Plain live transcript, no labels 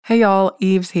Hey y'all,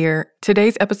 Eves here.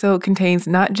 Today's episode contains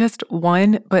not just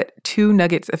one, but two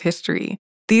nuggets of history.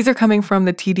 These are coming from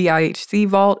the TDIHC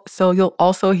vault, so you'll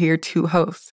also hear two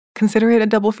hosts. Consider it a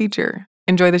double feature.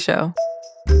 Enjoy the show.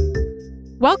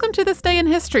 Welcome to This Day in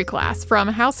History class from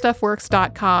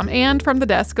HowStuffWorks.com and from the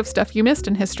desk of Stuff You Missed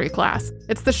in History class.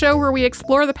 It's the show where we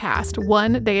explore the past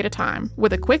one day at a time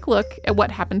with a quick look at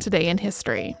what happened today in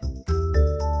history.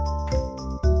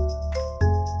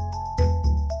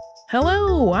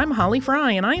 Hello, I'm Holly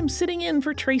Fry, and I am sitting in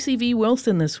for Tracy V.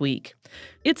 Wilson this week.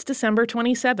 It's December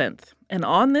 27th, and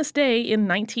on this day in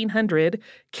 1900,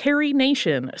 Carey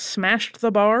Nation smashed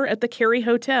the bar at the Carey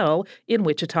Hotel in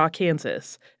Wichita,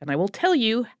 Kansas, and I will tell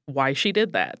you why she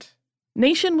did that.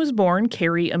 Nation was born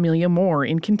Carey Amelia Moore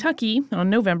in Kentucky on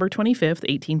November 25th,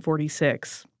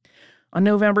 1846. On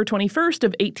November 21st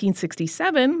of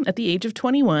 1867, at the age of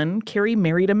 21, Carey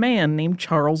married a man named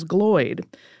Charles Gloyd.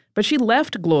 But she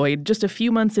left Gloyd just a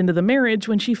few months into the marriage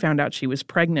when she found out she was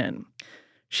pregnant.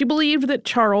 She believed that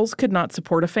Charles could not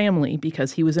support a family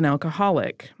because he was an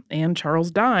alcoholic, and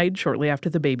Charles died shortly after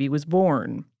the baby was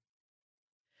born.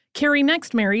 Carey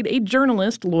next married a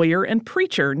journalist, lawyer, and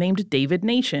preacher named David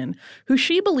Nation, who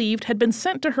she believed had been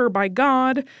sent to her by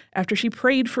God after she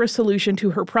prayed for a solution to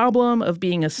her problem of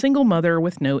being a single mother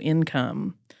with no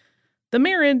income. The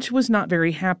marriage was not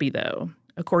very happy, though.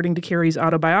 According to Carey's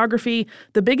autobiography,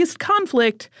 the biggest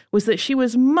conflict was that she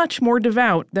was much more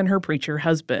devout than her preacher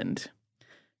husband.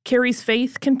 Carey's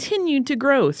faith continued to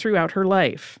grow throughout her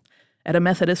life. At a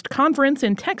Methodist conference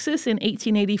in Texas in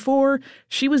 1884,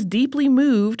 she was deeply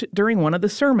moved during one of the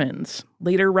sermons,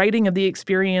 later writing of the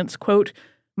experience, quote,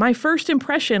 "My first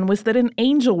impression was that an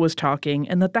angel was talking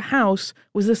and that the house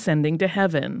was ascending to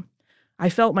heaven. I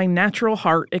felt my natural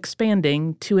heart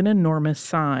expanding to an enormous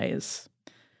size."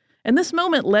 And this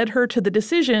moment led her to the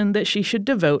decision that she should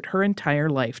devote her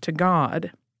entire life to God.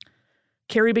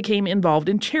 Carey became involved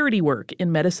in charity work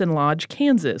in Medicine Lodge,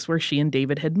 Kansas, where she and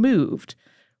David had moved,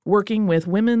 working with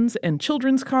women's and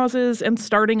children's causes and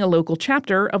starting a local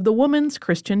chapter of the Women's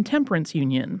Christian Temperance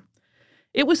Union.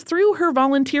 It was through her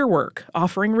volunteer work,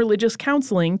 offering religious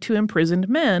counseling to imprisoned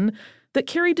men, that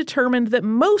Carey determined that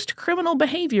most criminal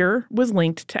behavior was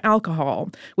linked to alcohol,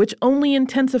 which only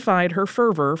intensified her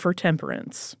fervor for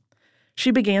temperance. She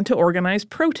began to organize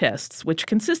protests, which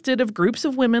consisted of groups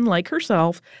of women like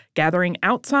herself gathering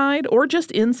outside or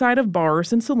just inside of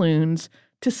bars and saloons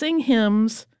to sing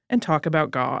hymns and talk about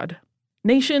God.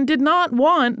 Nation did not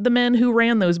want the men who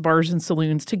ran those bars and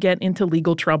saloons to get into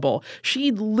legal trouble. She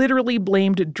literally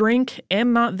blamed drink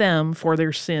and not them for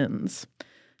their sins.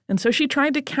 And so she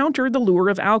tried to counter the lure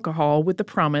of alcohol with the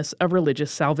promise of religious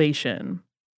salvation.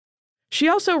 She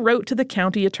also wrote to the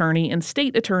county attorney and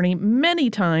state attorney many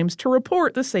times to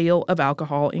report the sale of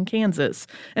alcohol in Kansas,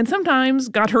 and sometimes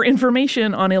got her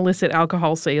information on illicit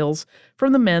alcohol sales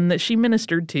from the men that she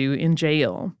ministered to in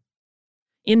jail.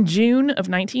 In June of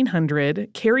 1900,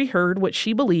 Carey heard what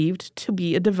she believed to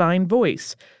be a divine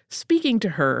voice, speaking to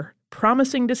her,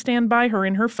 promising to stand by her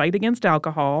in her fight against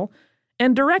alcohol,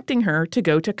 and directing her to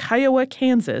go to Kiowa,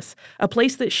 Kansas, a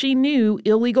place that she knew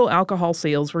illegal alcohol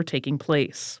sales were taking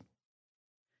place.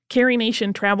 Carey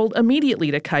Nation traveled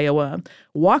immediately to Kiowa,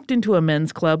 walked into a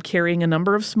men's club carrying a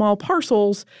number of small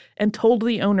parcels, and told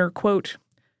the owner, quote,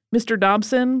 "Mr.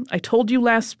 Dobson, I told you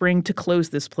last spring to close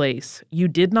this place. You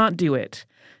did not do it.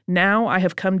 Now I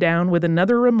have come down with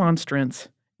another remonstrance.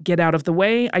 Get out of the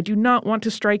way. I do not want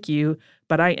to strike you,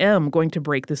 but I am going to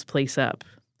break this place up."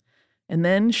 And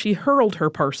then she hurled her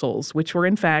parcels, which were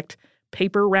in fact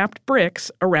paper-wrapped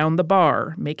bricks, around the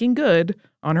bar, making good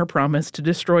on her promise to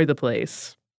destroy the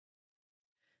place.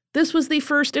 This was the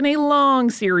first in a long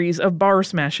series of bar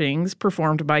smashings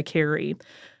performed by Carey.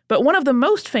 But one of the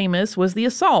most famous was the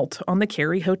assault on the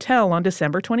Carey Hotel on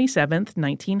December 27th,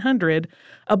 1900,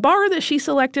 a bar that she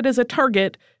selected as a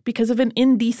target because of an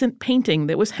indecent painting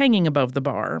that was hanging above the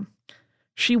bar.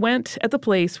 She went at the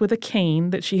place with a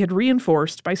cane that she had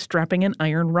reinforced by strapping an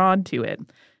iron rod to it,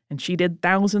 and she did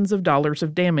thousands of dollars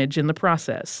of damage in the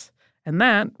process, and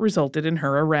that resulted in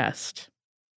her arrest.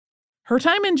 Her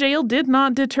time in jail did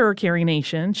not deter Carey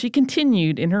Nation. She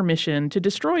continued in her mission to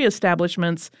destroy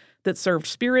establishments that served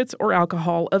spirits or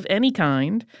alcohol of any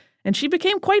kind, and she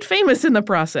became quite famous in the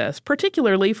process,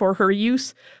 particularly for her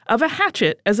use of a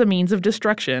hatchet as a means of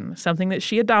destruction, something that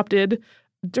she adopted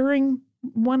during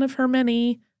one of her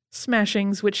many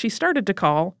smashings, which she started to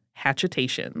call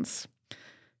hatchetations.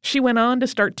 She went on to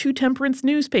start 2 temperance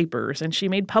newspapers, and she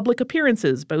made public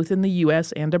appearances both in the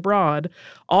U.S. and abroad,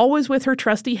 always with her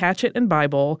trusty hatchet and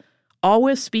Bible,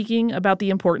 always speaking about the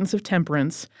importance of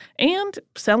temperance and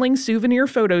selling souvenir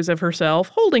photos of herself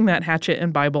holding that hatchet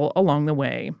and Bible along the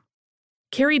way.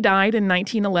 Carey died in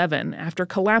 1911 after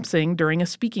collapsing during a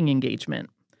speaking engagement.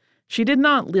 She did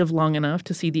not live long enough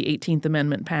to see the 18th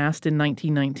Amendment passed in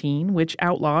 1919, which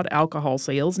outlawed alcohol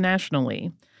sales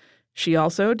nationally. She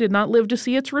also did not live to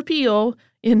see its repeal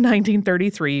in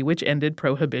 1933, which ended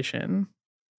prohibition.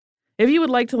 If you would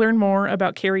like to learn more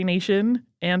about Carey Nation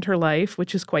and her life,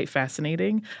 which is quite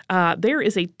fascinating, there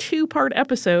is a 2-part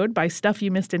episode by Stuff You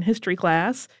Missed in History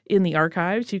Class in the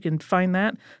archives. You can find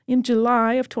that in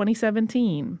July of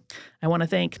 2017. I want to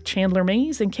thank Chandler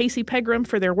Mays and Casey Pegram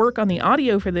for their work on the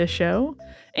audio for this show.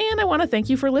 And I want to thank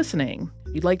you for listening.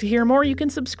 If you'd like to hear more, you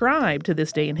can subscribe to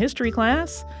This Day in History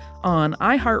Class on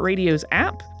iHeartRadio's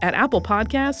app, at Apple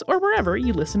Podcasts, or wherever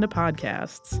you listen to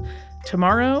podcasts.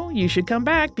 Tomorrow, you should come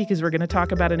back because we're going to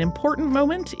talk about an important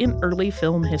moment in early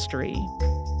film history.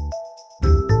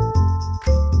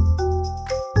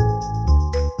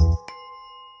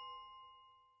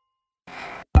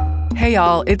 Hey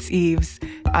y'all, it's Eves.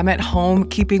 I'm at home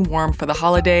keeping warm for the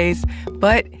holidays,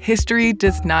 but history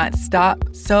does not stop,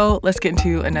 so let's get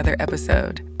into another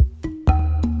episode.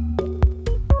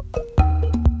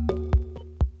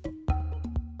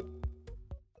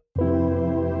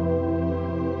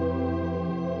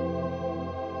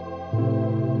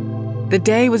 The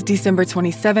day was December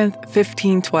 27th,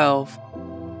 1512.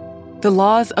 The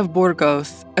laws of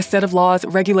Burgos, a set of laws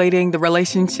regulating the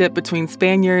relationship between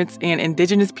Spaniards and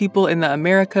indigenous people in the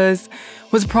Americas,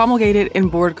 was promulgated in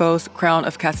Burgos, Crown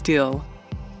of Castile.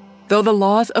 Though the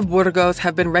laws of Burgos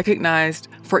have been recognized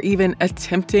for even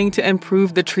attempting to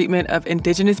improve the treatment of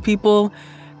indigenous people,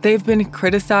 they've been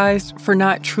criticized for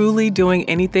not truly doing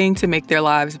anything to make their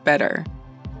lives better.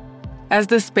 As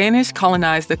the Spanish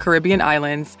colonized the Caribbean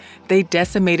islands, they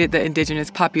decimated the indigenous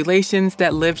populations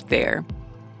that lived there.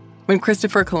 When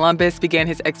Christopher Columbus began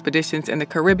his expeditions in the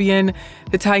Caribbean,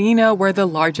 the Taíno were the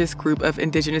largest group of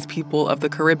indigenous people of the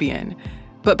Caribbean.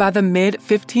 But by the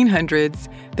mid-1500s,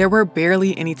 there were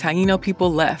barely any Taíno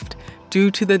people left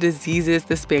due to the diseases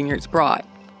the Spaniards brought.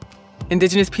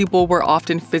 Indigenous people were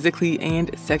often physically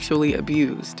and sexually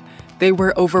abused. They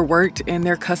were overworked and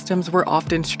their customs were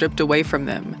often stripped away from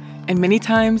them, and many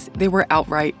times they were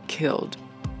outright killed.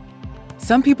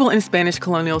 Some people in Spanish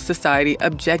colonial society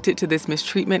objected to this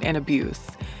mistreatment and abuse.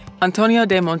 Antonio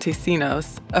de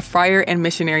Montesinos, a friar and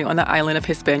missionary on the island of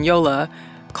Hispaniola,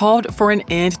 called for an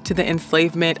end to the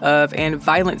enslavement of and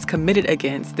violence committed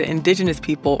against the indigenous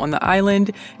people on the island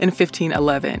in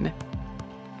 1511.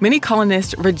 Many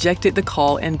colonists rejected the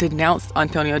call and denounced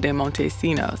Antonio de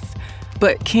Montesinos,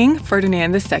 but King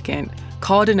Ferdinand II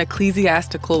called an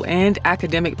ecclesiastical and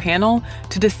academic panel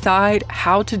to decide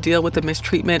how to deal with the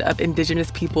mistreatment of indigenous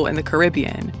people in the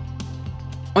Caribbean.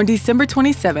 On December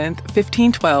 27,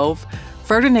 1512,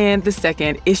 Ferdinand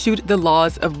II issued the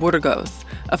Laws of Burgos,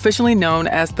 officially known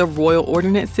as the Royal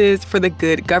Ordinances for the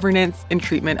Good Governance and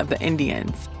Treatment of the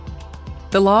Indians.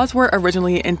 The laws were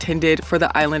originally intended for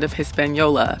the island of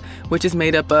Hispaniola, which is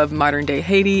made up of modern-day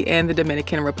Haiti and the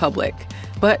Dominican Republic,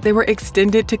 but they were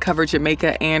extended to cover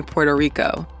Jamaica and Puerto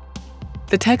Rico.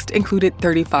 The text included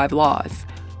 35 laws.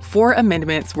 4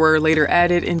 amendments were later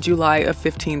added in July of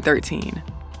 1513.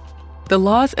 The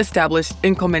laws established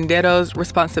encomenderos'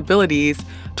 responsibilities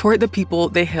toward the people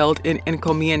they held in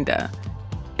encomienda.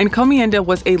 Encomienda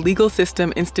was a legal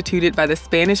system instituted by the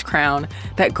Spanish crown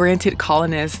that granted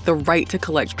colonists the right to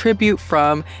collect tribute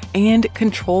from and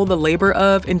control the labor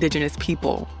of indigenous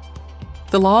people.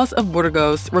 The laws of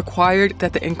Burgos required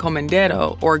that the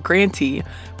encomendero, or grantee,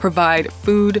 provide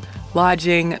food,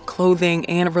 lodging, clothing,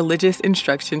 and religious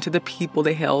instruction to the people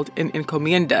they held in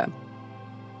encomienda.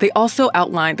 They also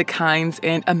outlined the kinds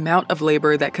and amount of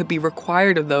labor that could be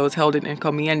required of those held in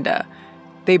encomienda.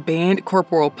 They banned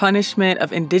corporal punishment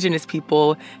of indigenous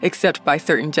people except by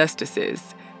certain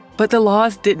justices. But the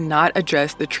laws did not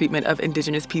address the treatment of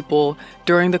indigenous people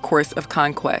during the course of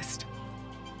conquest.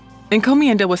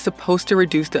 Encomienda was supposed to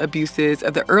reduce the abuses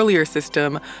of the earlier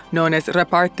system known as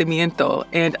repartimiento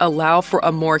and allow for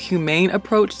a more humane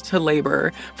approach to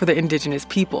labor for the indigenous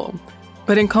people.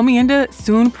 But encomienda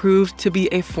soon proved to be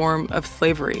a form of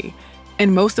slavery,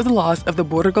 and most of the laws of the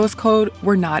Burgos Code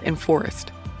were not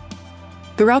enforced.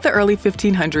 Throughout the early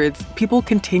 1500s, people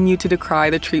continued to decry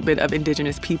the treatment of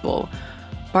indigenous people.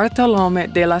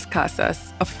 Bartolomé de las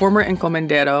Casas, a former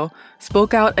encomendero,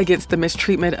 spoke out against the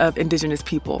mistreatment of indigenous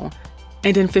people.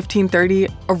 And in 1530,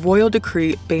 a royal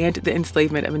decree banned the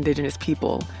enslavement of indigenous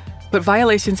people. But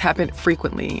violations happened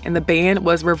frequently, and the ban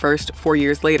was reversed 4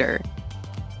 years later.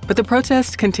 But the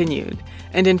protests continued,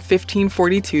 And in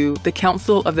 1542, the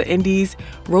Council of the Indies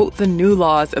wrote the new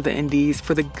laws of the Indies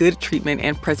for the good treatment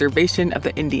and preservation of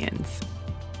the Indians.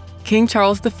 King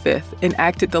Charles V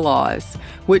enacted the laws,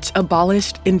 which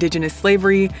abolished indigenous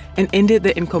slavery and ended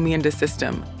the encomienda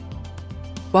system.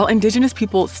 While indigenous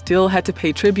people still had to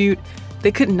pay tribute,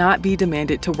 they could not be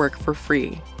demanded to work for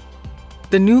free.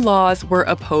 The new laws were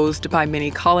opposed by many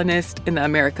colonists in the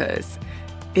Americas.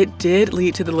 It did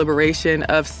lead to the liberation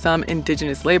of some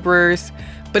indigenous laborers,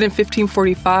 but in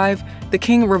 1545, the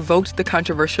king revoked the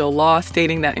controversial law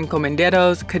stating that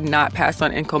encomenderos could not pass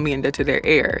on encomienda to their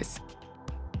heirs.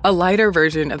 A lighter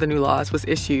version of the new laws was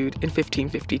issued in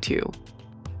 1552.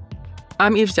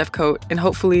 I'm Eve Jeffcoat, and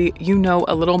hopefully you know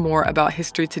a little more about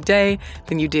history today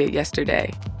than you did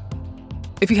yesterday.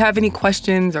 If you have any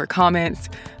questions or comments,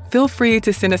 feel free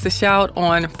to send us a shout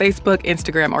on Facebook,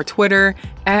 Instagram, or Twitter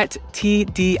at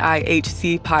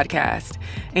TDIHC Podcast.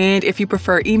 And if you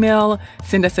prefer email,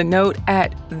 send us a note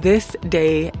at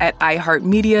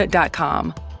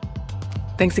thisday@iheartmedia.com.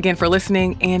 Thanks again for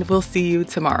listening, and we'll see you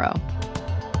tomorrow.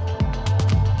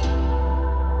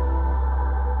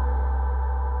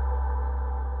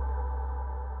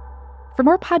 For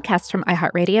more podcasts from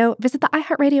iHeartRadio, visit the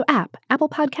iHeartRadio app, Apple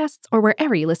Podcasts, or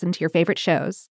wherever you listen to your favorite shows.